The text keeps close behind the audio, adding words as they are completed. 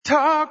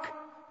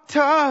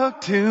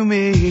Talk to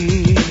me.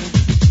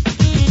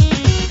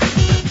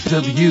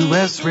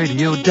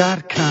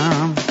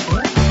 WSRadio.com.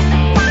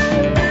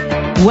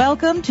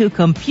 Welcome to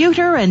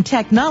Computer and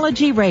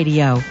Technology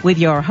Radio with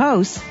your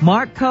hosts,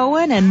 Mark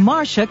Cohen and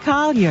Marcia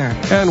Collier.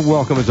 And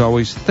welcome as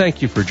always.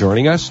 Thank you for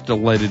joining us.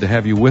 Delighted to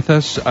have you with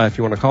us. If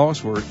you want to call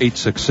us, we're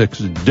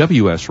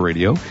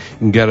 866-WS-Radio. You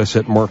can get us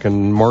at Mark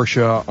and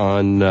Marcia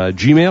on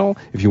Gmail.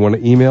 If you want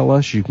to email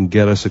us, you can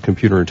get us at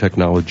Computer and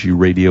Technology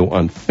Radio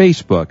on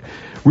Facebook.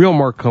 Real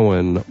Mark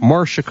Cohen,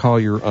 Marcia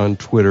Collier on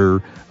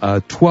Twitter,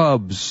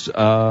 Twubs.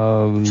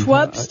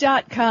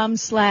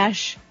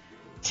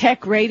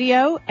 Twubs.com/Tech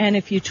Radio, and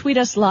if you tweet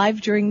us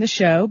live during the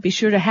show, be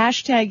sure to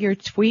hashtag your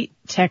tweet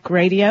Tech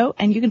Radio,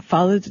 and you can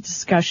follow the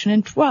discussion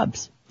in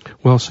Twubs.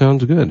 Well,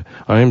 sounds good.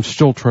 I am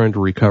still trying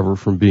to recover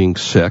from being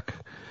sick.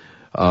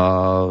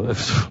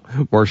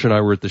 Marcia and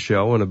I were at the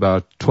show, and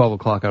about 12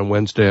 o'clock on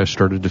Wednesday, I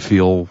started to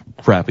feel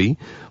crappy.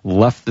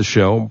 Left the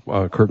show.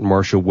 Kurt and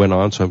Marcia went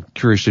on, so I'm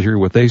curious to hear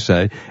what they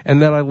say.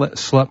 And then I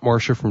slept,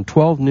 Marcia, from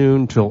 12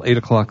 noon till 8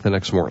 o'clock the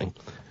next morning.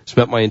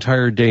 Spent my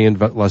entire day in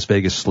Las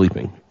Vegas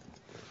sleeping.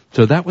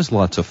 So that was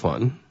lots of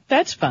fun.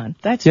 That's fun.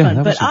 That's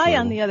fun. But I,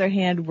 on the other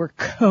hand, were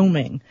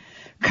combing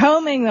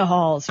the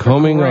halls for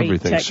great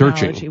everything,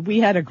 technology. searching. We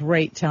had a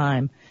great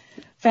time.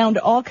 Found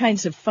all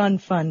kinds of fun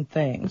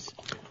things.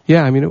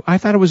 Yeah, I mean, I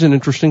thought it was an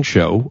interesting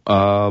show.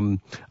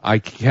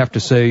 I have to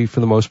say,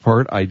 for the most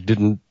part, I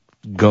didn't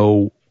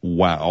go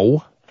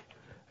wow.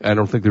 I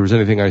don't think there was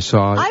anything I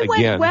saw again.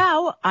 Went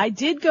wow. I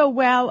did go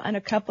wow on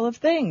a couple of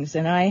things,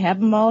 and I have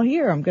them all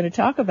here. I'm going to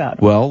talk about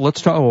them. Well,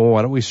 let's talk. Well,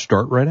 why don't we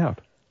start right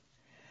out?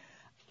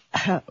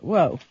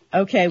 Whoa.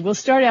 Okay, we'll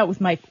start out with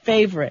my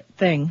favorite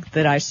thing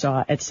that I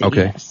saw at CES.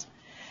 Okay.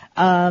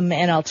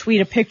 And I'll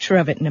tweet a picture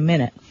of it in a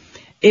minute.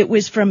 It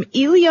was from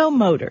Elio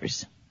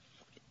Motors.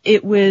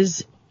 It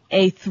was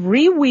a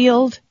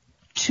three-wheeled,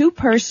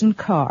 two-person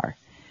car.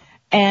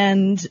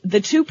 And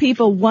the two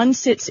people, one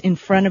sits in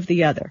front of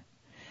the other.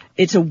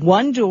 It's a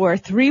one-door,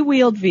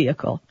 three-wheeled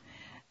vehicle.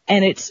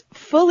 And it's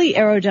fully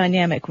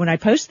aerodynamic. When I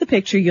post the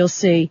picture, you'll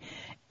see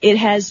it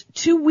has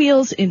two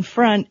wheels in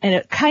front, and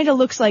it kind of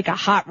looks like a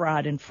hot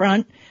rod in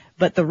front,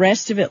 but the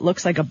rest of it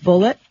looks like a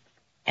bullet.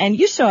 And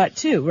you saw it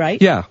too, right?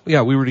 Yeah,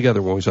 we were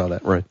together when we saw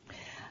that, right.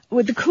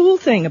 Well, the cool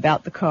thing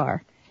about the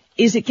car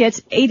is it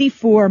gets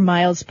 84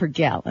 miles per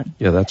gallon.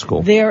 Yeah, that's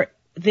cool.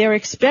 They're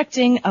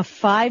expecting a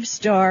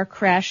 5-star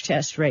crash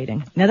test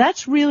rating. Now,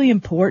 that's really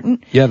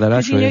important. Yeah, that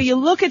actually is. You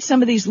look at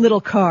some of these little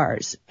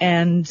cars,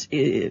 and,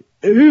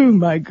 oh,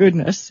 my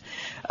goodness,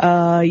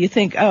 you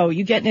think, oh,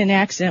 you get in an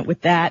accident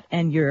with that,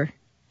 and you're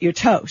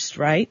toast,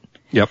 right?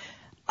 Yep.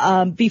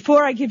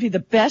 Before I give you the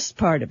best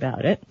part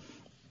about it,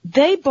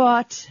 they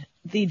bought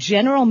the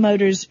General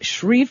Motors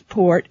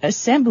Shreveport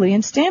assembly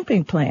and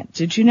stamping plant.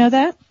 Did you know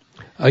that?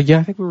 Yeah,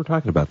 I think we were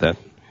talking about that.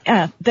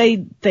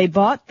 They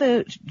bought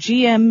the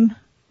GM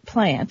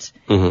plant,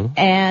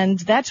 and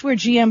that's where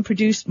GM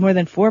produced more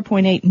than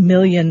 4.8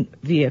 million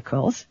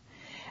vehicles.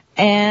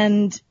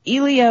 And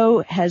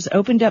Elio has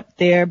opened up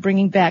there,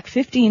 bringing back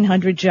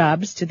 1,500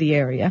 jobs to the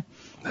area,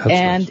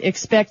 and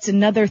expects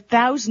another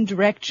 1,000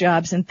 direct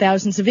jobs and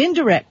thousands of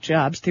indirect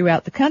jobs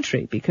throughout the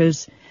country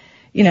because,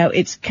 you know,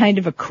 it's kind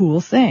of a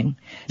cool thing.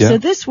 Yeah. So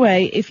this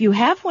way, if you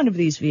have one of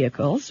these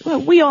vehicles,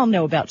 well, we all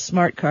know about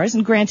smart cars,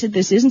 and granted,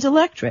 this isn't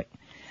electric,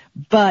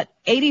 but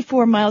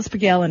 84 miles per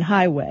gallon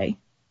highway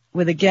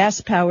with a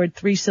gas-powered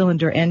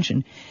 3-cylinder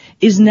engine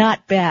is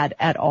not bad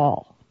at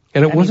all.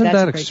 And it wasn't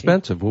that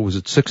expensive. What was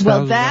it, $6,000?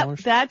 Well,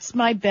 that's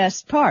my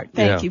best part.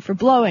 Thank you for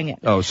blowing it.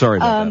 Oh, sorry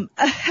about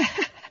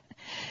that.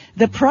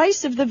 The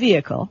price of the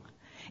vehicle,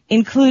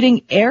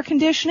 including air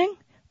conditioning,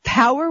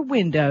 power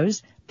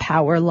windows,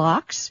 power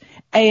locks,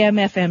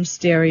 AM/FM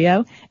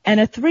stereo, and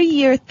a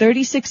 3-year,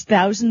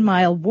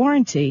 36,000-mile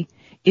warranty,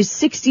 is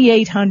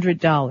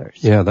 $6,800.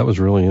 Yeah, that was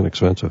really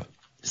inexpensive.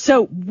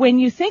 So when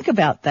you think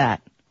about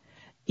that,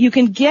 you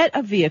can get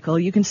a vehicle,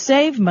 you can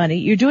save money,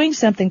 you're doing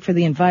something for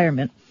the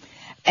environment.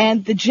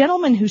 And the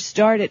gentleman who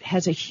started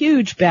has a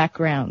huge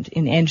background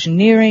in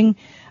engineering.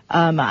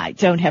 I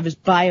don't have his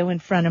bio in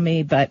front of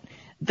me, but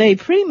they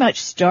pretty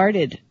much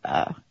started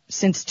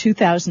since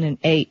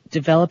 2008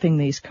 developing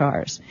these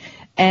cars.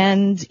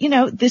 And, you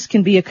know, this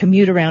can be a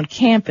commute around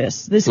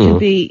campus. This can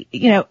be,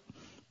 you know,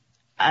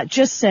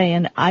 just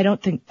saying, I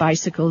don't think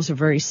bicycles are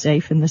very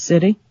safe in the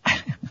city.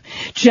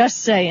 Just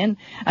saying.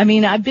 I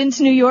mean, I've been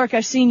to New York.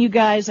 I've seen you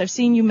guys. I've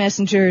seen you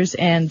messengers,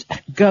 and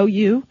go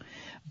you.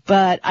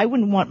 But I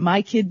wouldn't want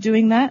my kid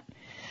doing that.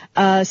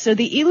 So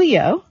the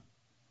Elio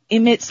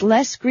emits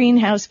less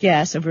greenhouse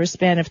gas over a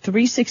span of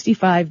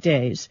 365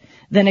 days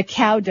than a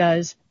cow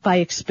does by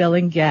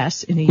expelling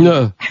gas in a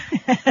year.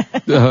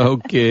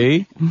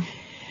 Okay.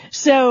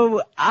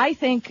 So I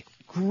think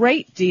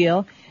great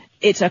deal.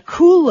 It's a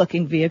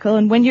cool-looking vehicle,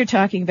 and when you're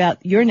talking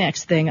about your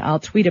next thing, I'll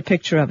tweet a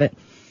picture of it.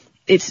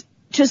 It's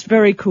just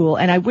very cool,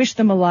 and I wish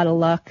them a lot of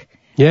luck.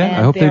 Yeah,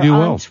 I hope they do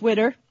well.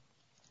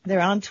 They're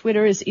on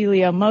Twitter as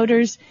Elio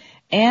Motors,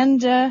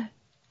 and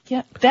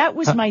Yeah, that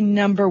was my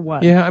number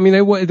one. Yeah, I mean,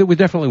 it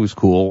definitely was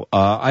cool.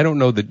 I don't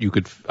know that you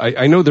could.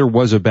 I know there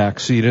was a back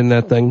seat in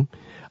that thing.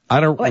 I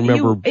don't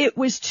remember. It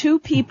was two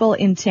people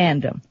in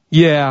tandem.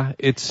 Yeah,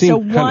 it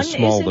seemed kind of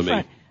small to me.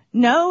 Front.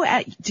 No,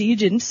 you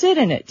didn't sit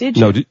in it, did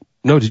you?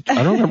 No,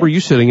 I don't remember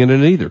you sitting in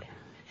it either.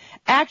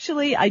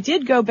 Actually, I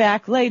did go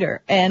back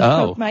later and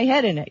poke my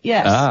head in it.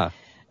 Yes.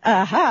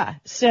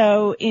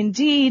 So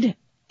indeed,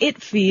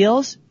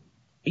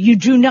 you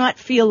do not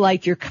feel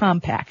like you're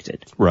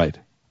compacted. Right.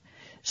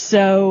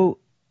 So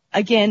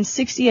again,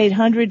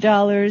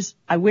 $6,800.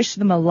 I wish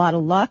them a lot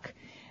of luck.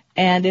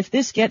 And if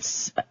this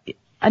gets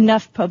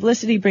enough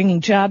publicity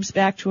bringing jobs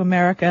back to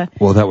America,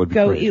 well, that would be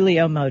go great.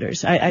 Elio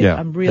Motors.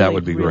 I'm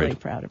really great.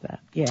 proud of that.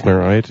 Yeah. All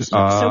right.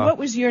 So what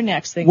was your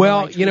next thing?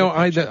 Well,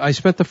 I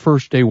spent the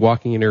first day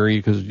walking an area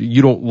because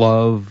you don't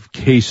love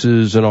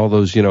cases and all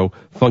those,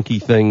 funky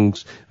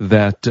things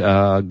that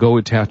go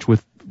attached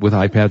with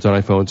iPads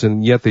and iPhones,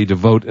 and yet they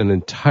devote an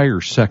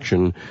entire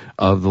section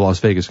of the Las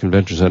Vegas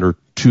Convention Center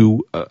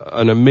to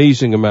an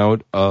amazing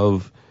amount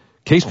of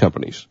case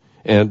companies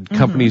and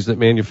companies that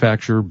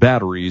manufacture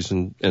batteries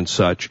and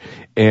such.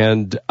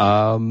 And,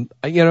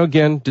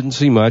 again, didn't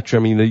see much. I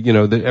mean,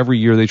 every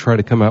year they try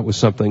to come out with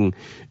something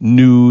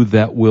new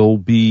that will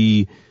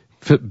be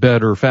fit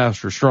better,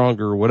 faster,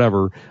 stronger,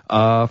 whatever.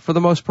 For the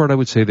most part, I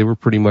would say they were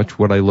pretty much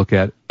what I look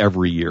at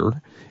every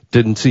year.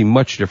 Didn't seem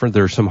much different.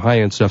 There's some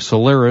high-end stuff.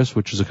 Solaris,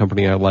 which is a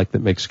company I like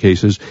that makes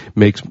cases,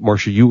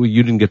 Marcia, you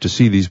didn't get to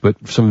see these,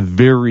 but some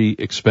very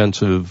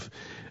expensive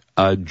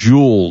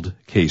jeweled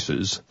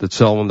cases that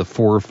sell in the $400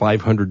 or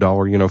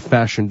 $500,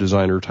 fashion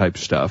designer type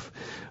stuff.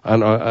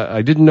 And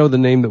I didn't know the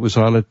name that was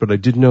on it, but I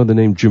did know the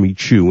name Jimmy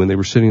Choo, and they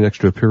were sitting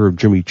next to a pair of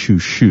Jimmy Choo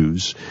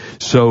shoes.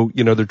 So,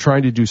 they're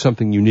trying to do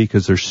something unique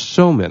because there's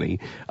so many.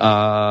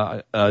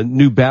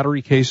 New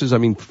battery cases. I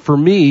mean, for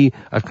me,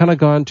 I've kind of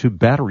gone to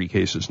battery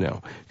cases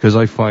now because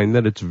I find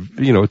that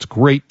it's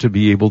great to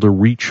be able to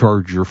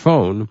recharge your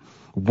phone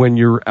when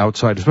you're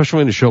outside,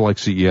 especially in a show like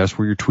CES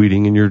where you're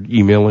tweeting and you're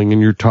emailing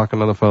and you're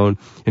talking on the phone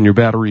and your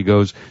battery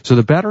goes. So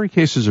the battery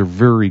cases are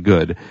very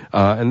good.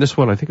 And this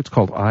one, I think it's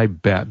called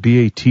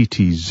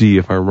BATTZ,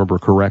 if I remember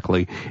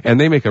correctly. And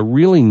they make a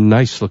really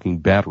nice looking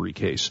battery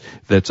case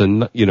that's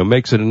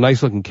makes it a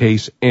nice looking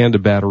case and a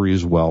battery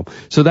as well.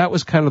 So that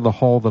was kind of the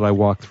hall that I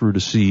walked through to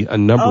see a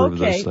number of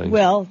those things. Okay,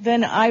 well,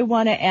 then I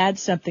want to add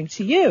something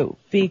to you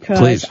because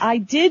Please. I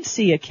did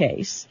see a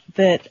case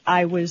that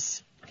I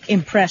was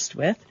impressed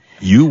with.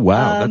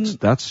 Wow,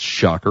 that's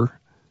shocker.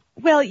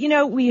 Well,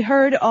 we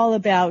heard all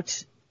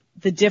about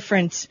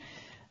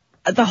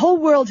the whole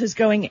world is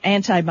going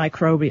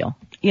antimicrobial,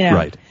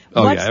 Right.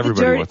 Oh, yeah,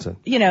 everybody wants it.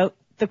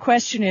 The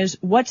question is,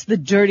 what's the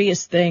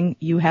dirtiest thing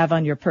you have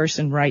on your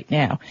person right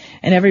now?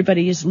 And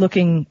everybody is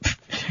looking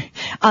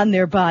on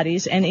their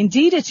bodies, and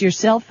indeed it's your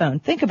cell phone.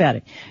 Think about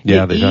it.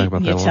 Yeah, they talk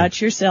about that. You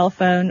touch your cell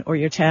phone or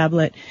your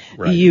tablet.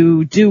 Right.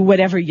 You do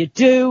whatever you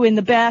do in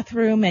the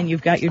bathroom, and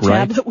you've got your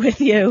tablet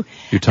with you.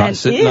 You're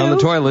sitting on the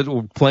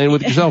toilet playing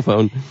with your cell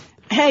phone.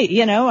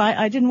 Hey,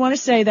 I didn't want to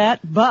say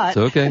that, but... It's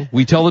okay.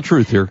 We tell the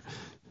truth here.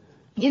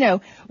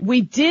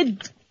 We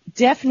did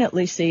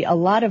definitely see a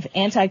lot of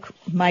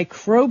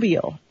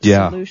antimicrobial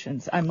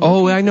solutions. I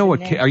know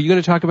what. Are you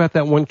going to talk about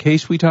that one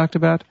case we talked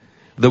about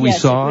that we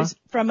saw? It was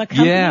from a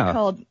company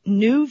called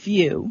New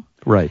View.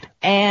 Right.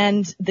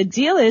 And the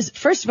deal is,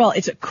 first of all,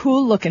 it's a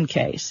cool looking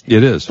case.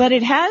 It is. But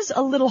it has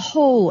a little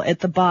hole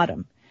at the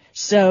bottom.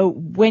 So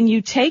when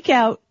you take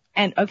out,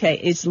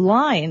 it's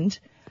lined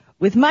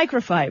with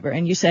microfiber,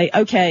 and you say,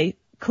 okay,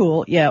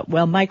 cool, yeah,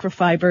 well,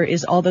 microfiber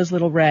is all those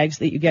little rags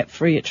that you get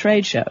free at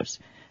trade shows.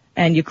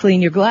 And you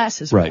clean your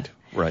glasses with.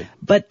 Right.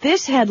 But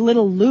this had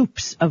little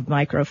loops of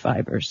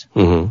microfibers.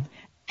 Mm-hmm.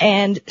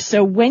 And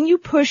so when you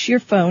push your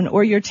phone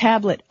or your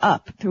tablet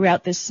up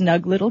throughout this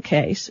snug little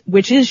case,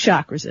 which is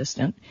shock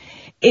resistant,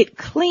 it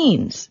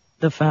cleans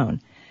the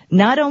phone.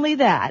 Not only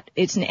that,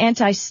 it's an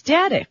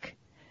anti-static.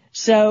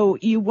 So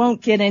you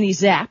won't get any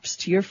zaps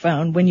to your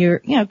phone when you're,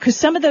 because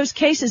some of those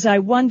cases I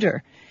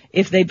wonder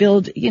if they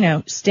build,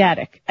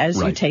 static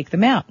as you take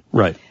them out.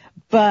 Right.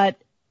 But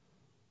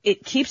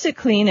it keeps it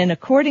clean, and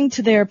according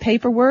to their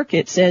paperwork,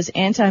 it says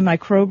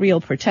antimicrobial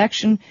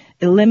protection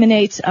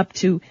eliminates up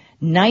to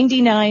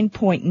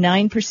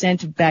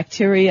 99.9% of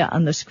bacteria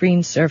on the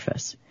screen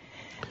surface.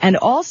 And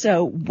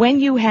also,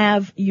 when you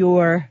have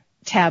your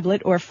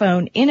tablet or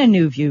phone in a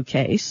New View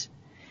case,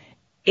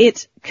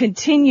 it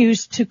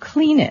continues to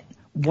clean it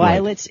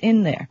while it's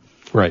in there.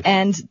 Right.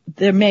 And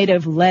they're made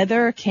of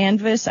leather,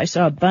 canvas. I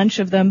saw a bunch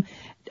of them.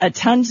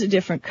 Tons of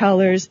different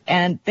colors,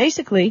 and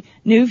basically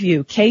New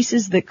View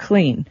cases that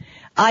clean.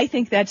 I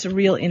think that's a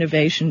real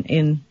innovation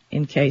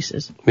in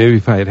cases. Maybe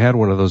if I had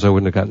one of those, I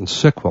wouldn't have gotten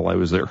sick while I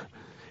was there.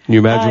 Can you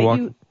imagine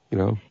walking?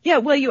 Yeah,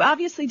 well, you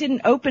obviously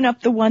didn't open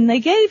up the one they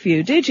gave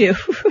you, did you?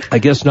 I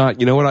guess not.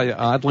 You know what?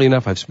 Oddly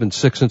enough, I've been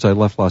sick since I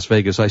left Las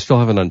Vegas. I still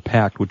haven't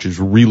unpacked, which is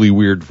really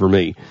weird for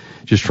me.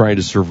 Just trying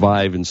to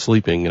survive and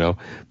sleeping,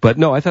 But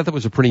no, I thought that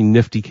was a pretty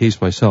nifty case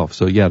myself.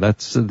 So yeah,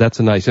 that's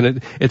a nice.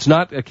 And it's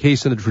not a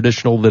case in the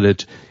traditional that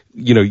it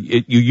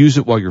you use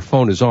it while your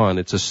phone is on.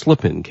 It's a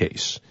slip-in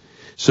case.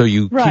 So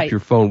you keep your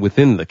phone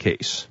within the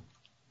case.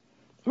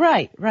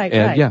 Right.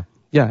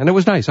 Yeah, and it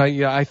was nice.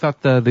 I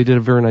thought they did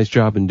a very nice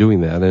job in doing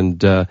that,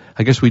 and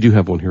I guess we do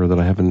have one here that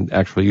I haven't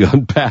actually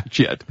unpacked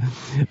yet.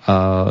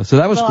 So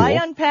that was cool. Well, I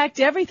unpacked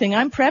everything.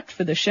 I'm prepped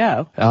for the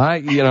show.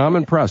 I'm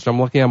impressed. I'm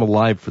lucky I'm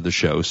alive for the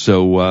show,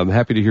 so I'm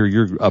happy to hear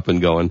you're up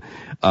and going.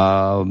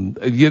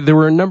 There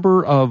were a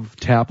number of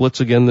tablets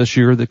again this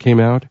year that came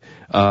out.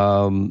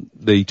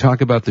 They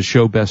talk about the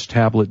show best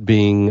tablet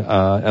being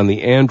on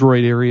the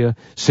Android area,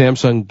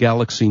 Samsung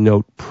Galaxy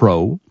Note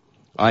Pro.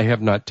 I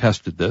have not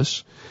tested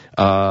this.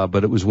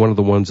 But it was one of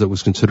the ones that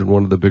was considered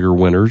one of the bigger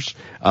winners.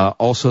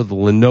 Also, the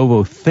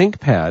Lenovo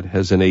ThinkPad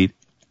has an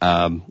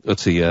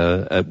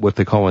what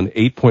they call an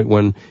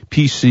 8.1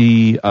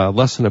 PC,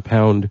 less than a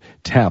pound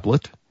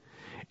tablet.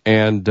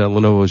 And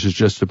Lenovo has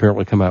just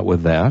apparently come out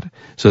with that.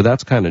 So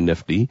that's kind of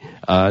nifty.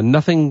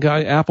 Nothing,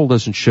 Apple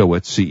doesn't show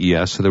at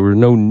CES, so there were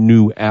no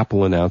new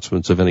Apple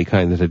announcements of any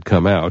kind that had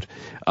come out.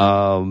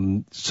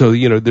 So,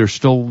 there's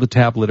still the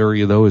tablet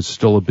area, though, is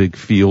still a big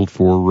field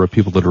for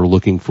people that are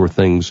looking for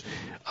things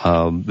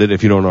that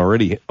if you don't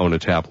already own a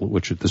tablet,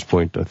 which at this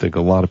point I think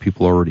a lot of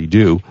people already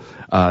do,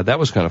 that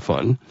was kind of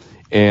fun.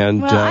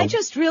 And I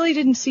just really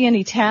didn't see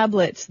any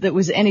tablets that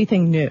was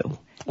anything new.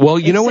 Well,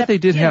 you know what? They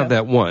did have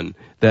that one,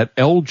 that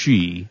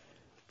LG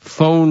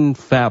phone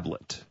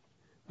phablet,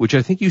 which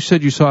I think you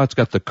said you saw. It's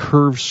got the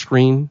curved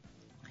screen.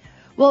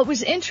 Well, it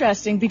was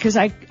interesting because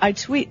I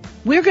tweet.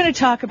 We're going to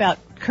talk about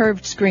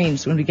curved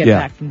screens when we get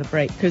back from the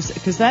break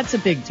because that's a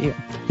big deal.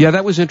 Yeah,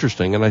 that was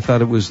interesting, and I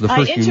thought it was the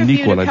first unique one I've seen. I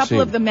interviewed a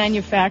couple of the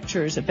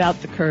manufacturers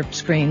about the curved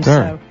screens. All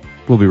right.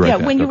 We'll be right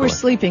back. Yeah, when you were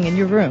sleeping in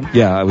your room.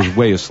 Yeah, I was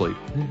way asleep.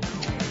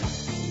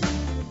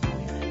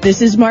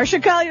 This is Marcia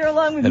Collier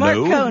along with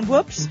Hello. Mark Cohen.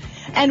 Whoops.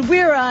 And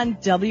we're on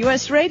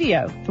WS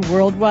Radio, the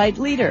worldwide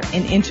leader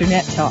in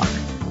Internet talk.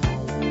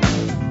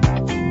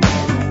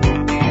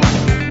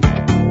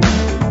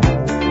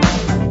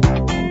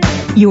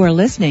 You are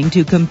listening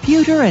to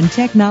Computer and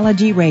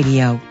Technology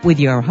Radio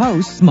with your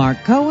hosts, Mark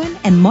Cohen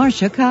and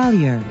Marcia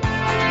Collier.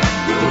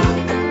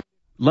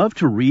 Love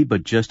to read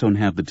but just don't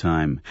have the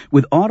time?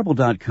 With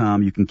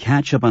Audible.com, you can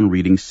catch up on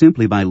reading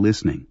simply by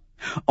listening.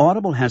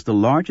 Audible has the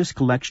largest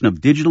collection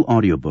of digital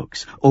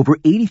audiobooks, over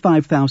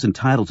 85,000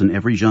 titles in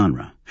every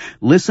genre.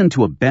 Listen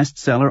to a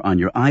bestseller on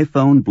your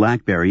iPhone,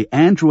 BlackBerry,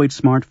 Android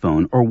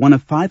smartphone, or one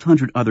of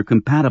 500 other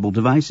compatible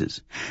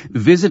devices.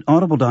 Visit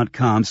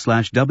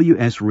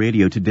audible.com/WS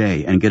Radio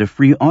today and get a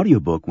free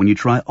audiobook when you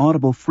try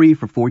Audible free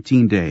for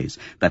 14 days.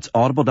 That's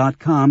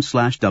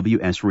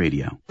audible.com/WS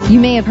Radio.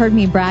 You may have heard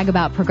me brag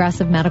about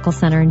Progressive Medical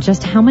Center and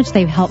just how much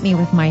they've helped me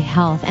with my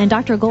health. And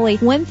Dr.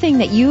 Goley, one thing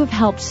that you have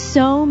helped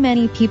so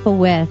many people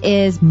with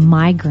is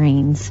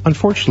migraines.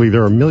 Unfortunately,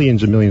 there are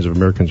millions and millions of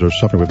Americans who are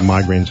suffering with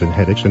migraines and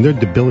headaches, and they're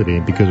debilitating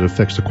because it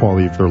affects the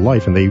quality of their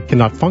life, and they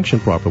cannot function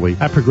properly.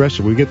 At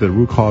Progressive, we get to the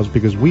root cause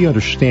because we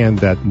understand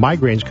that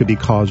migraines could be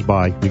caused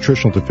by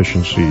nutritional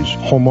deficiencies,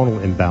 hormonal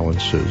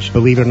imbalances,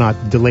 believe it or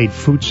not, delayed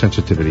food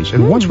sensitivities.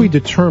 And once we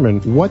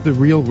determine what the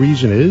real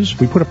reason is,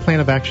 we put a plan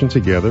of action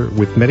together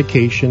with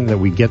medication that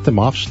we get them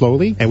off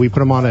slowly, and we put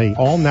them on an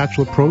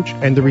all-natural approach,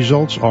 and the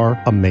results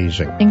are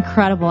amazing.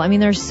 Incredible. I mean,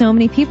 there's so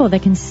many people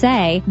that can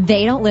say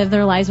they don't live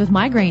their lives with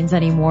migraines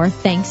anymore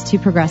thanks to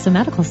Progressive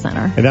Medical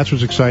Center. And that's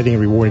what's exciting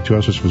and rewarding to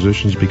us as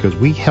physicians, because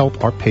we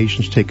help our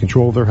patients take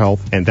control of their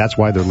health, and that's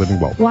why they're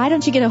living well. Why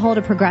don't you get a hold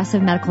of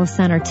Progressive Medical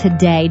Center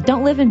today?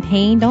 Don't live in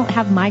pain. Don't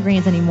have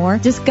migraines anymore.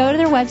 Just go to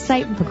their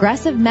website,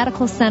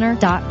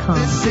 progressivemedicalcenter.com.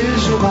 This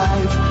is your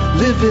life.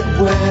 Live it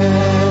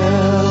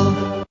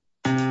well.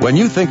 When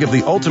you think of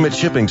the ultimate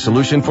shipping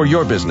solution for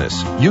your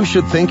business, you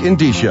should think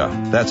Indicia.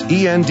 That's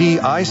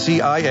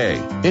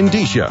E-N-D-I-C-I-A.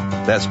 Indicia.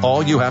 That's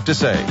all you have to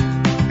say.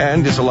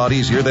 And it's a lot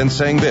easier than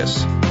saying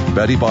this.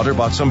 Betty Butter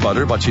bought some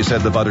butter, but she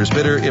said the butter's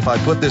bitter. If I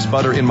put this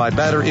butter in my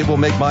batter, it will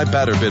make my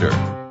batter bitter.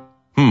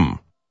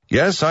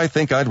 Yes, I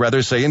think I'd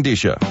rather say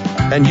Indicia.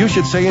 And you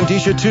should say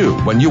Indicia too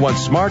when you want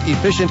smart,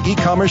 efficient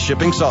e-commerce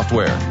shipping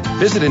software.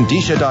 Visit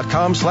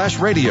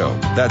Indicia.com/radio.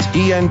 That's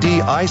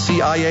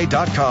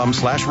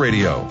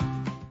ENDICIA.com/radio.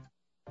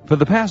 For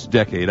the past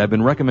decade, I've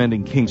been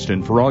recommending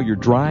Kingston for all your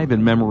drive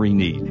and memory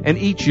need, and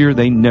each year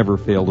they never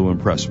fail to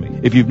impress me.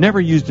 If you've never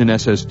used an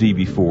SSD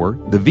before,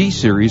 the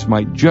V-Series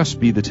might just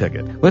be the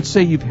ticket. Let's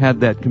say you've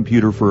had that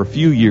computer for a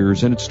few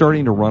years and it's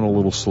starting to run a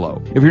little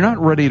slow. If you're not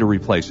ready to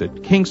replace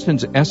it,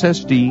 Kingston's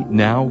SSD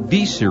Now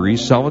V-Series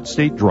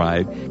solid-state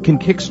drive can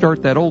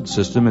kickstart that old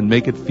system and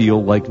make it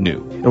feel like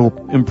new.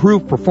 It'll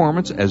improve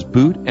performance as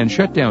boot and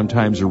shutdown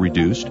times are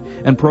reduced,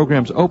 and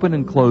programs open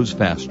and close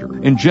faster.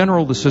 In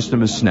general, the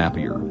system is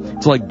snappier.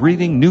 It's like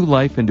breathing new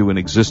life into an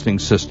existing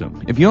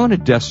system. If you own a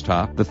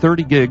desktop, the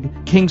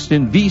 30-gig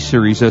Kingston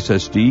V-Series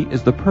SSD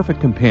is the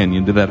perfect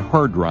companion to that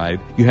hard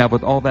drive you have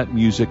with all that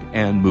music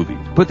and movies.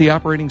 Put the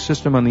operating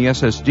system on the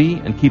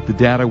SSD and keep the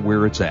data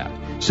where it's at.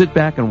 Sit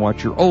back and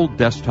watch your old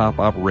desktop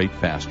operate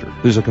faster.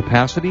 There's a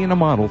capacity and a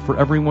model for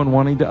everyone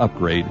wanting to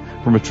upgrade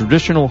from a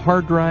traditional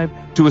hard drive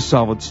to a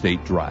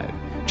solid-state drive.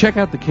 Check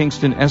out the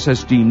Kingston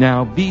SSD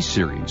Now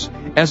V-Series.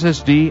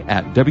 SSD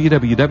at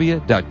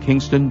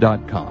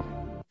www.kingston.com.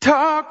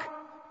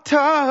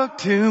 Talk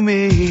to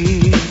me.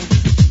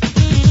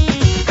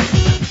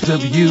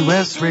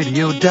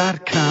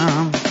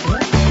 WSRadio.com.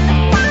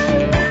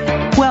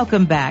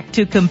 Welcome back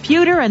to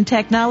Computer and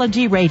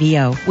Technology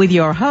Radio with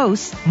your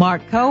hosts,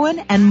 Mark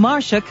Cohen and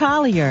Marcia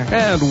Collier.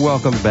 And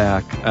welcome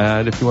back.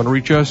 And if you want to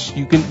reach us,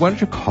 you can. Why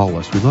don't you call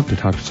us? We'd love to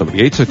talk to somebody.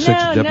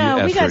 866-WS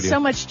No, we got Radio. so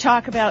much to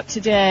talk about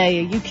today.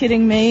 Are you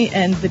kidding me?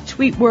 And the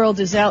tweet world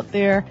is out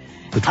there.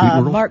 The tweet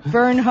world? Mark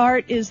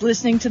Bernhardt is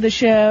listening to the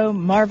show.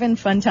 Marvin,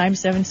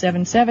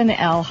 Funtime777,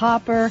 Al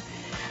Hopper.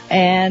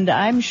 And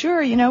I'm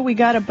sure, we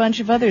got a bunch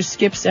of others.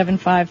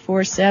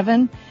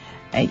 Skip7547.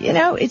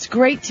 It's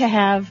great to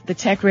have the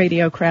Tech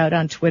Radio crowd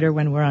on Twitter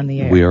when we're on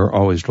the air. We are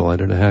always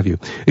delighted to have you.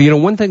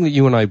 One thing that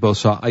you and I both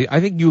saw, I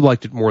think you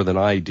liked it more than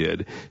I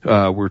did.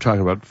 We're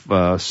talking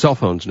about cell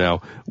phones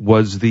now,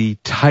 was the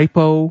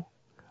Typo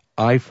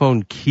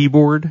iPhone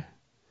keyboard,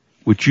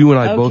 which you and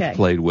I both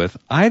played with.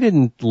 I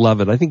didn't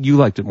love it. I think you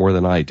liked it more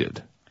than I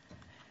did.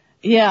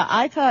 Yeah,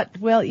 I thought,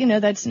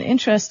 that's an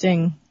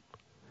interesting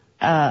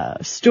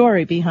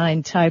story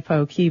behind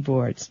Typo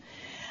keyboards.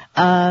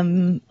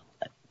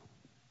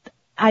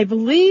 I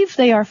believe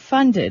they are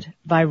funded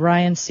by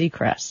Ryan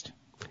Seacrest.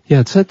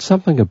 Yeah, it said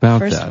something about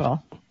that. First of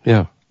all.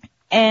 Yeah.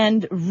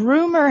 And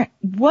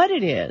what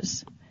it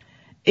is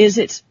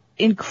it's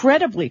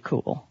incredibly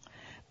cool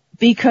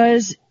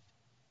because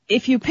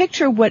if you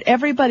picture what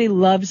everybody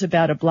loves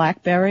about a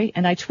BlackBerry,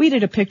 and I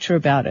tweeted a picture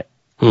about it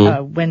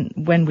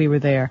when we were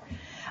there,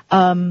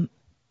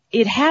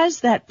 it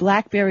has that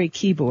BlackBerry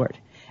keyboard,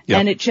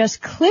 and it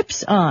just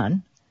clips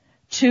on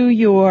to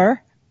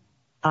your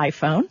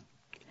iPhone.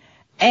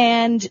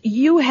 And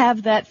you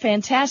have that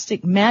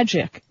fantastic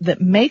magic that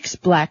makes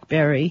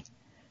BlackBerry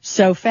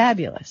so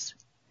fabulous.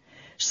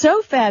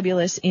 So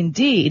fabulous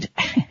indeed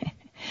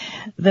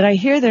that I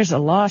hear there's a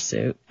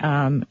lawsuit,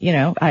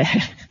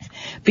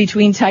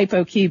 between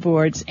Typo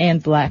keyboards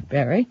and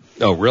BlackBerry.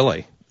 Oh,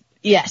 really?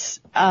 Yes.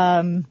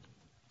 People,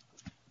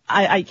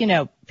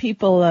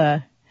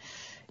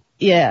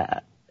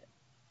 wait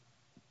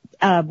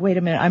a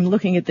minute. I'm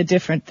looking at the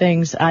different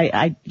things.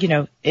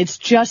 It's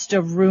just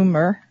a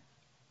rumor.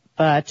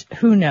 But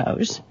who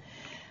knows?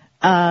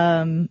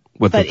 That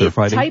they're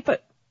fighting?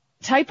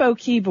 Typo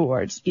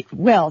keyboards,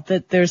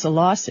 that there's a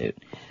lawsuit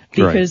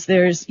because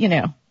there's,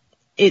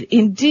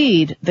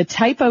 indeed, the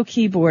Typo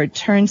keyboard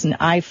turns an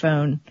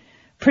iPhone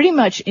pretty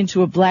much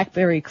into a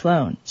BlackBerry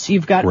clone. So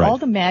you've got all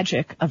the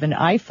magic of an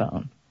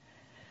iPhone.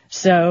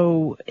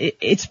 So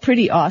it's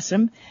pretty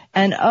awesome.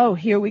 And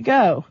here we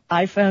go.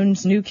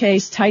 iPhone's new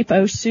case,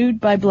 Typo sued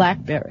by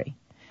BlackBerry.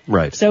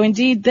 Right. So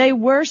indeed, they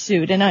were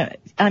sued, and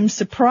I'm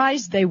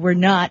surprised they were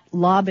not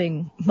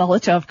lobbing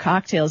Molotov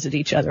cocktails at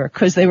each other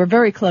because they were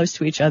very close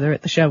to each other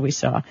at the show we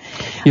saw.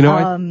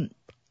 It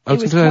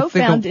was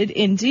co-founded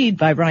indeed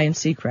by Ryan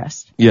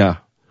Seacrest. Yeah.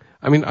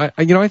 I mean,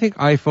 I think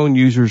iPhone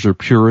users are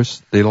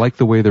purists. They like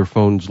the way their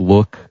phones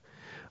look.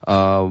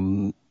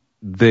 Although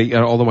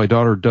my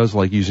daughter does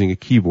like using a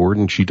keyboard,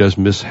 and she does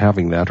miss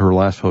having that. Her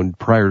last phone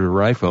prior to her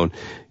iPhone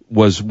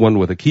was one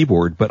with a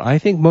keyboard, but I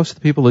think most of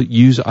the people that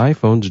use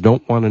iPhones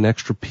don't want an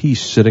extra piece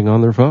sitting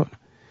on their phone.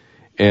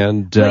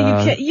 And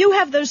you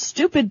have those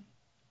stupid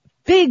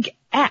big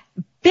ass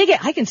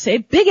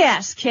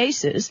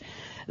cases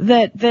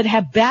that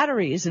have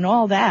batteries and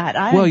all that.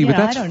 But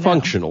that's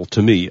functional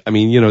to me. I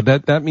mean,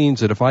 that means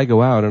that if I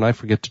go out and I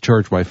forget to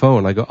charge my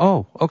phone, I go,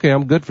 oh, okay,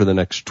 I'm good for the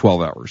next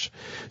 12 hours.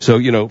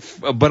 So,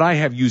 but I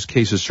have used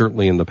cases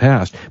certainly in the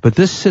past, but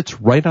this sits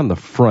right on the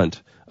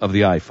front of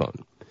the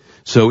iPhone.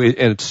 So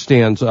it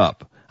stands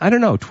up. I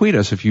don't know. Tweet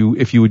us if you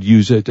would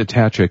use it,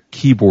 attach a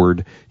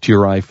keyboard to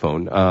your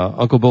iPhone.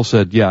 Uncle Bill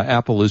said, yeah,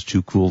 Apple is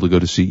too cool to go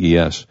to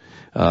CES.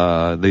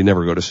 They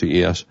never go to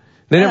CES.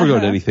 They never go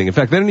to anything. In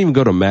fact, they don't even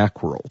go to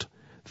Macworld.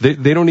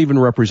 They don't even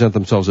represent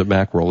themselves at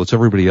Macworld. It's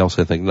everybody else,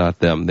 I think, not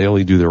them. They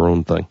only do their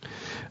own thing.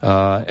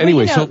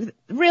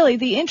 Really,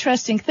 the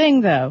interesting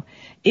thing though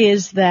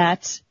is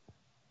that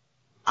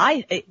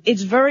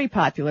it's very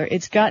popular.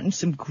 It's gotten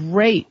some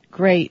great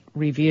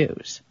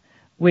reviews.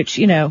 Which,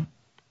 people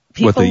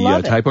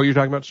love it. Typo you're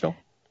talking about still?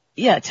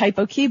 Yeah,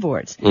 Typo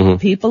keyboards. Mm-hmm.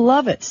 People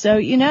love it. So,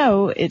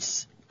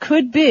 it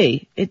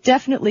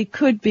definitely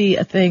could be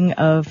a thing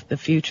of the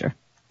future.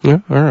 Yeah,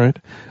 all right.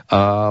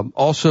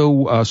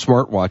 Also,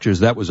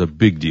 smartwatches, that was a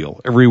big deal.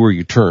 Everywhere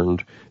you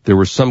turned, there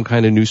was some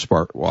kind of new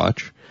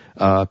smartwatch.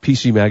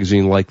 PC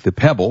Magazine liked the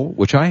Pebble,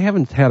 which I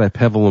haven't had a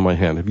Pebble in my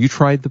hand. Have you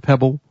tried the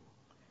Pebble?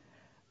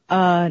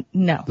 No.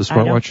 The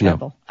smartwatch?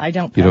 No. I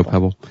don't Pebble. You don't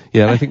Pebble?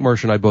 Yeah, and I think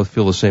Marcia and I both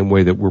feel the same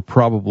way, that we're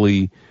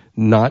probably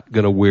not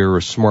going to wear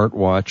a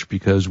smartwatch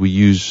because we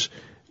use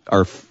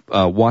our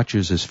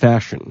watches as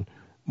fashion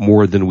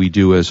more than we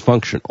do as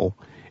functional.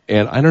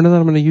 And I don't know that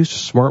I'm going to use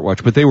a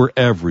smartwatch, but they were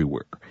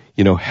everywhere.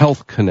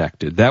 Health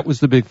connected. That was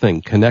the big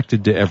thing,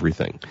 connected to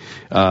everything.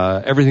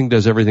 Everything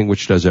does everything,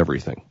 which does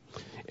everything.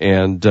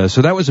 And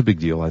so that was a big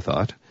deal, I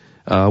thought.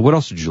 What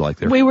else did you like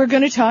there? We were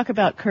going to talk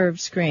about curved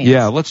screens.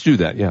 Yeah, let's do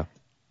that, yeah.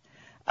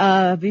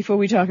 before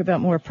we talk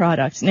about more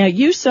products. Now,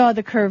 you saw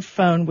the curved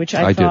phone, which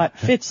I thought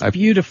fits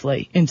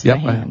beautifully into the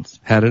hands.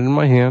 I had it in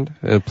my hand.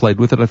 I played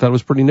with it. I thought it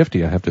was pretty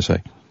nifty, I have to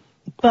say.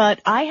 But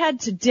I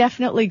had to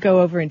definitely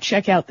go over and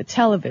check out the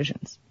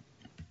televisions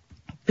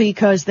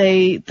because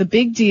the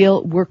big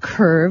deal were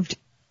curved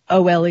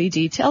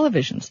OLED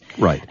televisions.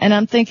 Right. And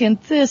I'm thinking,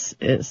 this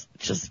is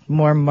just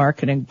more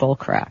marketing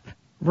bullcrap.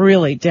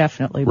 Really,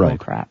 definitely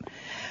bullcrap.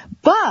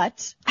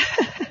 But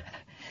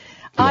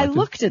I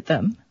looked at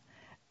them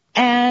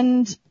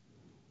and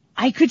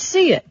I could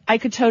see it. I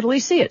could totally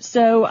see it.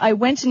 So I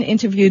went and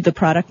interviewed the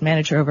product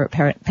manager over at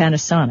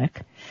Panasonic.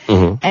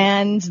 Mm-hmm.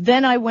 And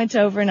then I went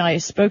over and I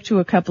spoke to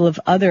a couple of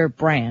other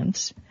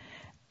brands.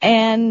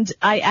 And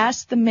I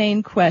asked the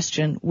main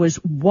question was,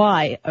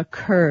 why a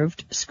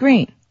curved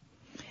screen?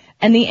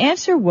 And the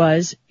answer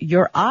was,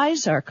 your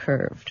eyes are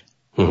curved.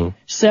 Mm-hmm.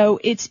 So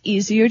it's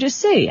easier to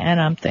see.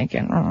 And I'm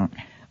thinking,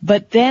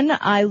 But then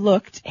I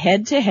looked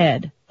head to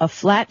head, a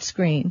flat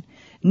screen,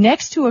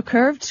 next to a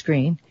curved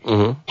screen.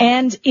 Mm-hmm.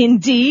 And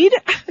indeed,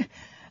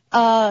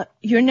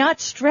 you're not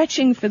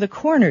stretching for the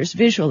corners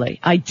visually.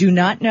 I do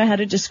not know how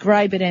to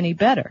describe it any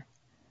better.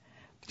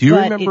 Do you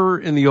remember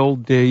in the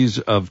old days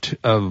of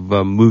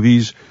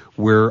movies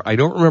where I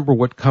don't remember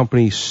what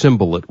company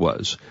symbol it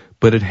was,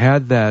 but it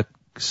had that,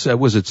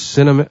 was it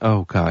cinema?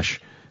 Oh gosh.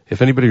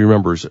 If anybody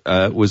remembers,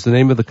 was the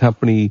name of the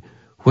company,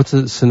 what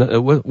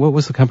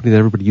was the company that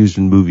everybody used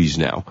in movies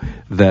now?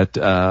 That,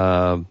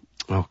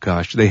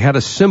 they had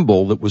a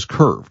symbol that was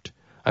curved.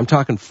 I'm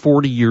talking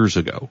 40 years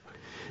ago.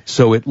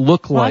 So it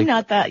looked like... I'm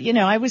not that,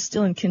 I was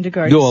still in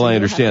kindergarten. No, I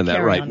understand that,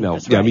 right. No,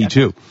 yeah, me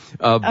too.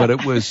 But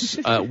it was,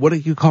 what do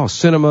you call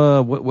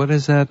cinema? What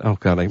is that? Oh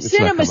God, it's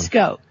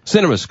CinemaScope.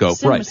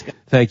 CinemaScope, right.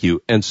 Thank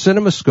you. And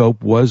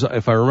CinemaScope was,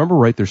 if I remember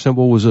right, their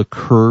symbol was a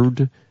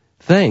curved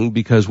thing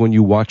because when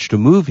you watched a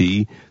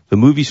movie, the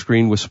movie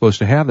screen was supposed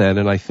to have that.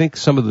 And I think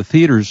some of the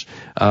theaters,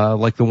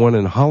 like the one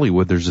in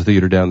Hollywood, there's a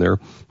theater down there,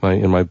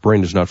 my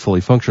brain is not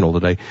fully functional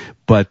today,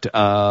 but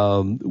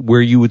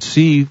where you would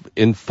see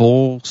in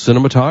full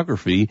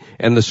cinematography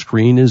and the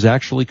screen is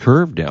actually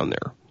curved down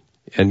there.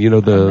 And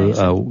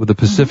the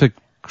Pacific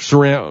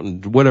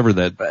surround, whatever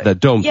that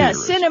dome theater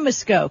is.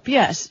 CinemaScope,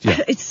 yes.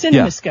 Yeah. It's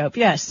CinemaScope,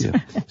 yes. Yeah.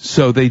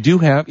 So they do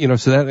have,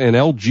 so that, and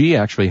LG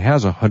actually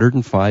has a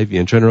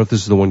 105-inch, I don't know if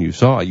this is the one you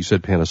saw, you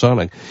said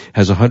Panasonic,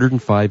 has a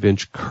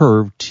 105-inch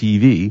curved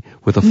TV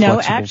with a flexible...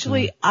 No,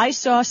 actually, I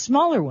saw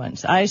smaller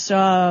ones. I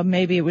saw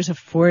maybe it was a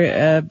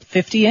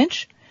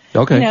 50-inch.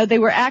 Okay. They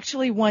were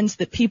actually ones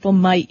that people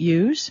might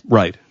use.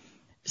 Right.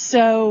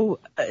 So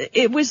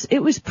it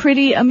was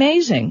pretty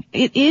amazing.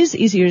 It is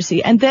easier to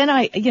see. And then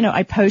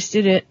I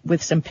posted it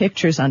with some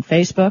pictures on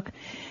Facebook,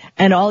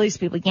 and all these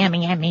people,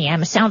 yummy, yummy,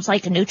 yummy, sounds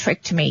like a new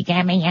trick to me,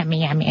 yummy,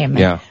 yummy, yummy,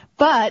 yummy. Yeah.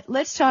 But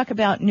let's talk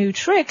about new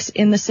tricks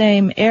in the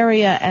same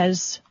area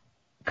as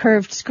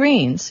curved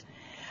screens.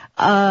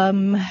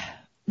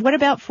 What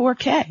about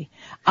 4K?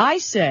 I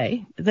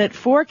say that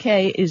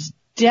 4K is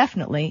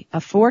definitely, a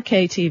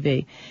 4K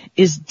TV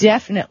is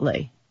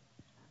definitely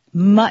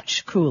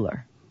much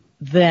cooler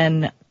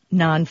than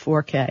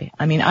non-4K.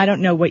 I mean, I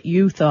don't know what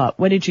you thought.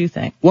 What did you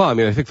think? Well, I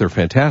mean, I think they're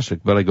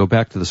fantastic, but I go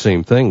back to the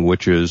same thing,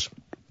 which is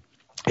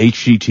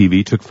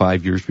HDTV took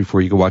 5 years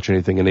before you could watch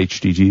anything in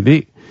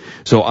HDTV.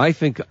 So I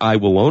think I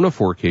will own a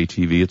 4K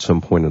TV at some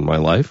point in my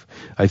life.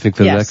 I think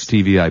the next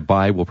TV I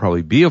buy will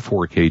probably be a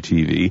 4K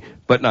TV,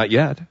 but not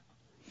yet.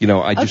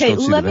 I just don't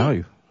see the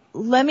value.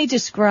 Let me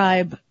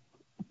describe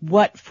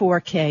what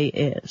 4K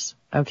is,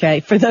 okay?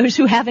 For those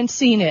who haven't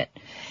seen it.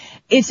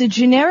 It's a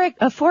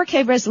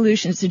 4K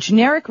resolution. It's a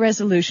generic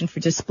resolution for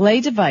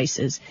display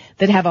devices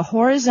that have a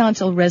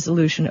horizontal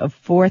resolution of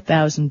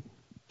 4,000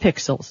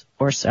 pixels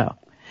or so.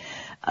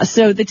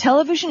 So the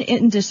television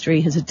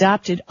industry has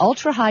adopted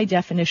ultra-high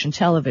definition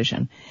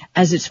television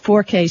as its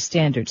 4K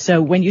standard.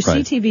 So when you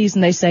see TVs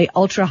and they say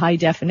ultra-high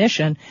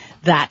definition,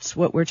 that's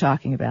what we're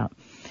talking about.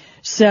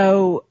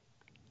 So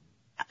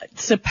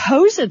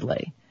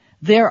supposedly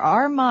there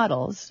are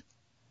models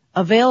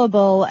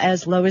available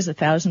as low as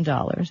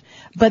 $1,000,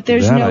 but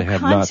there's no content. I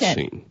have not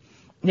seen.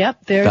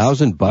 Yep, there's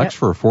 $1,000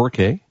 for a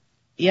 4K.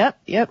 Yep.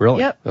 Really?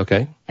 Yep.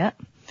 Okay.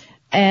 Yep.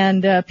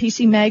 And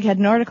PC Mag had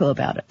an article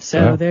about it.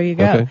 So there you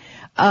go.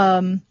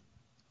 Okay.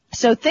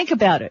 So think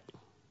about it.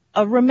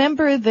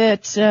 Remember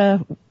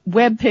that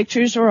web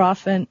pictures are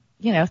often,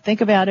 think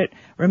about it.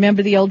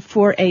 Remember the old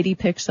 480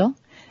 pixel,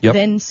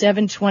 then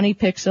 720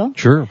 pixel.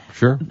 Sure.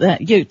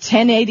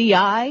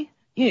 1080i.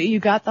 You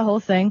got the whole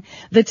thing.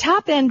 The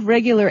top-end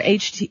regular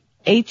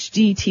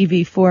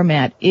HDTV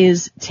format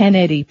is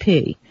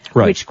 1080p,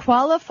 which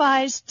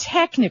qualifies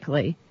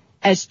technically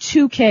as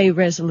 2K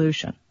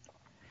resolution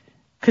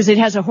because it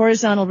has a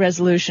horizontal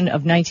resolution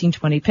of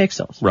 1920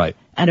 pixels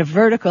and a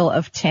vertical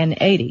of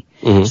 1080.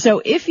 Mm-hmm.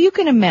 So if you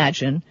can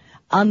imagine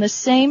on the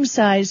same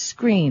size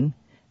screen,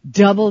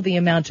 double the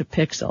amount of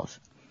pixels.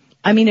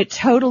 I mean, it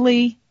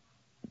totally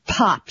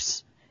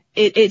pops.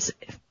 If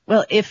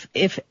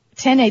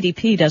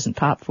 1080p doesn't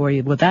pop for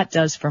you, well, that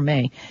does for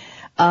me.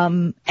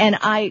 And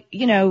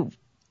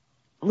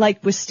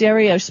like with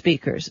stereo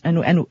speakers,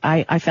 and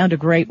I found a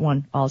great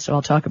one also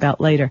I'll talk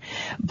about later.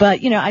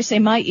 But, I say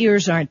my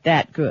ears aren't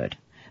that good.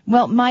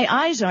 Well, my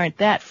eyes aren't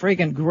that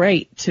friggin'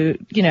 great to,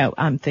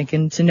 I'm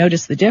thinking to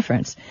notice the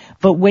difference.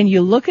 But when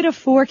you look at a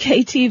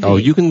 4K TV. Oh,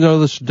 you can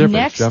notice the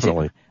difference,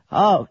 definitely.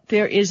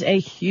 There is a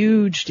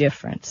huge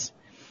difference.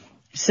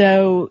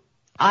 So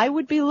I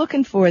would be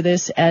looking for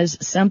this as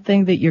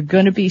something that you're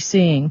going to be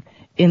seeing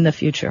in the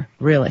future,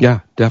 really.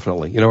 Yeah,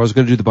 definitely. I was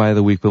going to do the buy of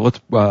the week, but let's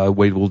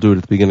wait. We'll do it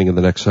at the beginning of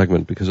the next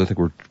segment because I think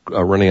we're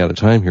running out of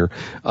time here.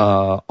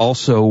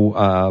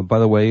 Also, by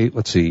the way,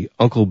 let's see.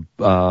 Uncle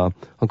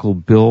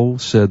Bill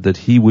said that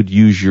he would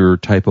use your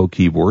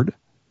TypoKeyboard.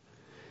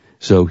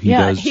 So he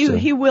does.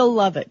 He will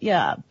love it.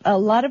 Yeah, a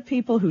lot of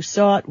people who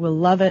saw it will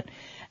love it.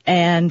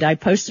 And I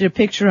posted a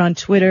picture on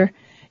Twitter.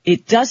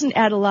 It doesn't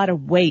add a lot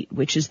of weight,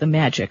 which is the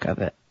magic of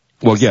it.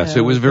 Well, yes,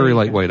 it was very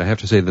lightweight. I have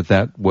to say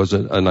that was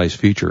a nice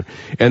feature.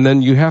 And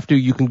then you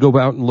can go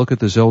out and look at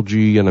this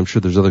LG, and I'm sure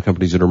there's other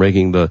companies that are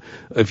making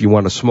if you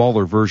want a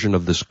smaller version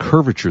of this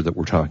curvature that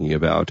we're talking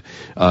about,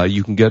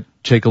 you can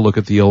take a look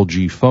at the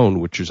LG phone,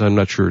 which is, I'm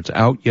not sure it's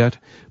out yet,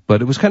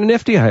 but it was kind of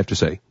nifty, I have to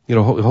say.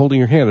 Holding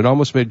your hand, it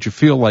almost made you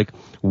feel like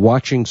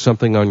watching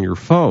something on your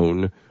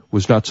phone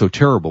was not so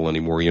terrible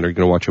anymore. You're going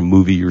to watch a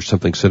movie or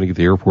something sitting at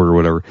the airport or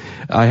whatever.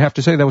 I have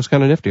to say that was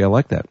kind of nifty. I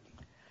like that.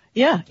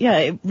 Yeah,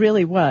 it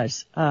really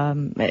was.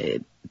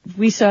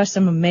 We saw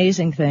some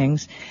amazing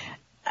things.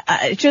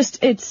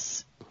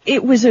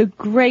 It was a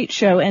great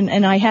show,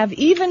 and I have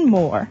even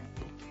more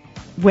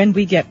when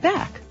we get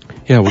back.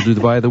 Yeah, we'll do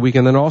the buy of the week,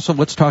 and then also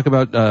let's talk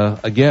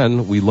about,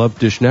 again, we love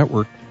Dish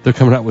Network. They're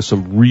coming out with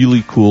some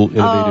really cool,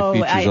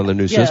 innovative features on the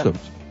new systems.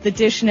 The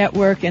Dish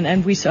Network,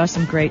 and we saw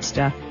some great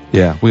stuff.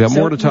 Yeah, we got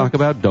more to talk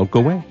about. Don't go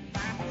away.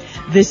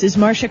 This is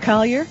Marcia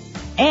Collier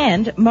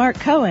and Mark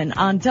Cohen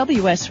on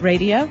WS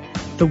Radio,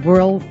 the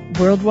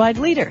worldwide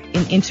leader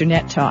in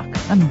Internet talk.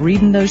 I'm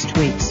reading those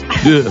tweets.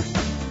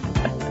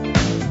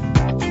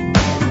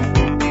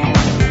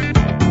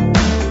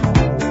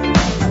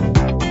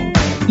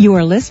 You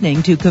are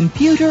listening to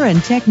Computer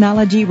and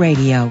Technology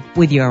Radio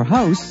with your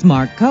hosts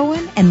Mark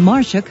Cohen and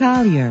Marcia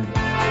Collier.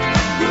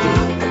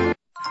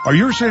 Are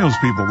your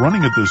salespeople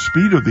running at the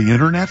speed of the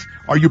Internet?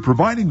 Are you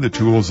providing the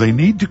tools they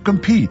need to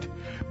compete?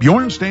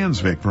 Bjorn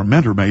Stansvik from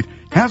MentorMate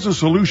has a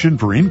solution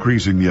for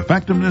increasing the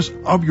effectiveness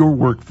of your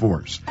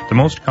workforce. The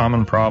most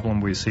common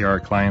problem we see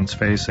our clients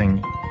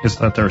facing is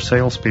that their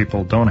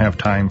salespeople don't have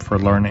time for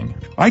learning.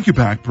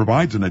 IQPAC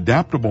provides an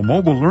adaptable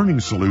mobile learning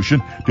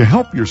solution to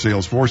help your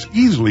sales force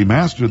easily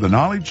master the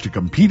knowledge to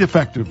compete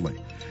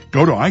effectively.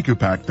 Go to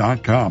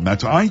IQPAC.com.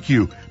 That's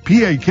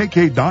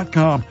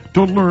IQPAKK.com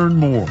to learn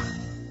more.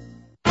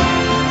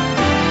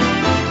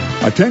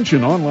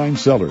 Attention online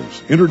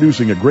sellers,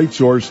 introducing a great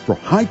source for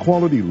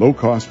high-quality,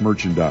 low-cost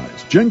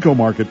merchandise. Genco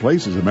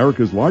Marketplace is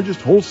America's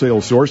largest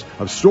wholesale source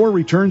of store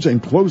returns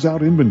and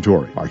closeout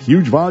inventory. Our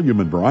huge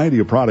volume and variety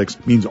of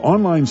products means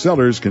online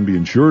sellers can be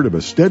assured of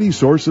a steady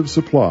source of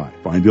supply.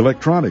 Find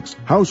electronics,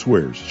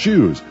 housewares,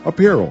 shoes,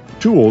 apparel,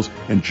 tools,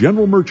 and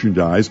general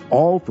merchandise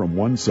all from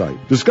one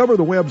site. Discover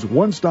the web's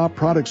one-stop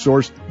product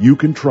source you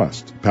can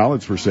trust.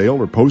 Pallets for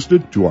sale are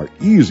posted to our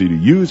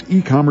easy-to-use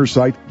e-commerce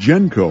site,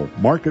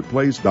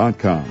 GencoMarketplace.com.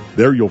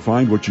 There you'll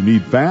find what you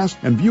need fast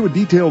and view a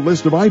detailed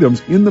list of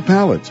items in the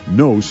pallets.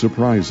 No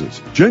surprises.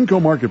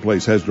 Genco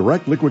Marketplace has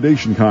direct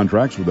liquidation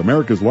contracts with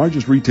America's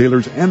largest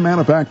retailers and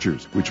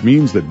manufacturers, which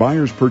means that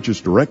buyers purchase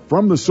direct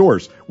from the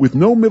source with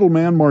no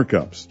middleman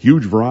markups.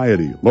 Huge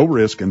variety, low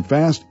risk, and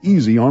fast,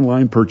 easy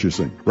online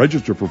purchasing.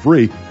 Register for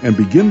free and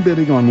begin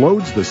bidding on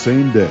loads the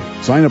same day.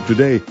 Sign up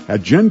today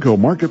at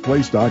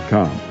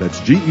GencoMarketplace.com. That's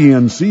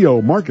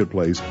GENCO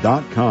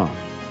Marketplace.com.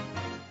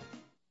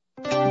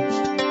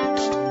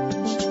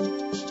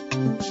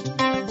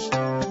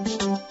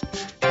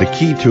 The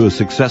key to a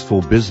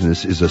successful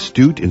business is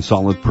astute and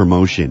solid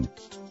promotion.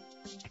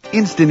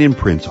 Instant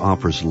Imprints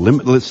offers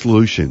limitless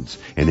solutions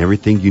and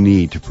everything you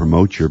need to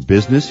promote your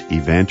business,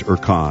 event, or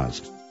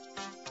cause.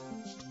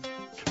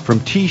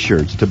 From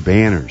t-shirts to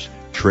banners,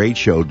 trade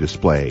show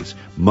displays,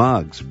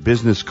 mugs,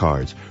 business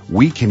cards,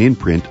 we can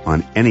imprint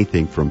on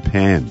anything from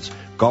pens,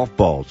 golf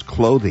balls,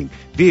 clothing,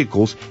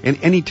 vehicles, and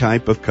any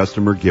type of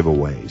customer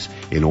giveaways.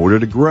 In order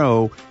to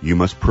grow, you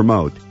must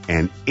promote,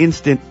 and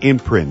Instant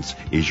Imprints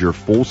is your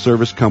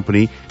full-service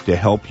company to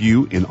help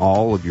you in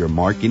all of your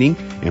marketing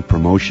and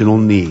promotional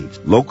needs.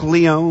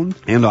 Locally owned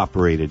and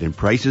operated in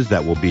prices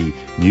that will be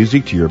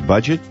music to your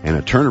budget and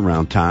a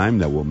turnaround time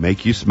that will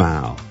make you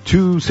smile.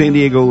 2 San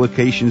Diego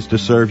locations to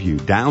serve you,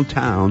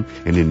 downtown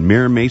and in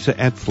Mira Mesa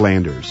at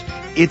Flanders.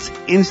 It's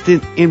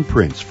Instant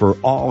Imprints for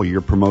all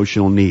your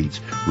promotional needs.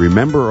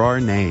 Remember our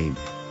name,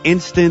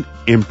 Instant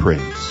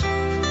Imprints.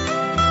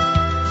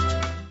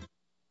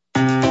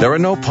 There are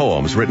no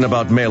poems written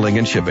about mailing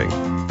and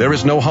shipping. There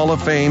is no Hall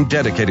of Fame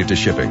dedicated to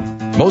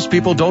shipping. Most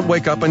people don't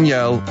wake up and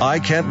yell, "I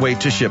can't wait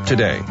to ship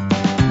today."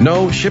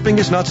 No, shipping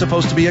is not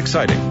supposed to be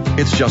exciting.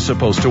 It's just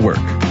supposed to work.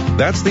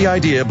 That's the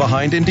idea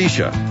behind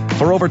Indicia.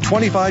 For over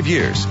 25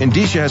 years,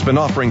 Indicia has been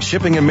offering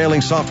shipping and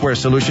mailing software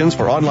solutions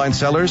for online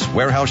sellers,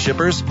 warehouse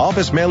shippers,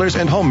 office mailers,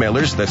 and home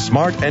mailers that's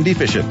smart and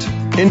efficient.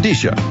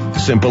 Indicia.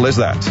 Simple as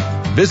that.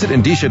 Visit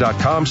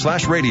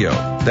Indicia.com/radio.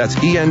 That's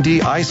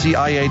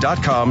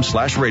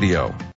ENDICIA.com/radio.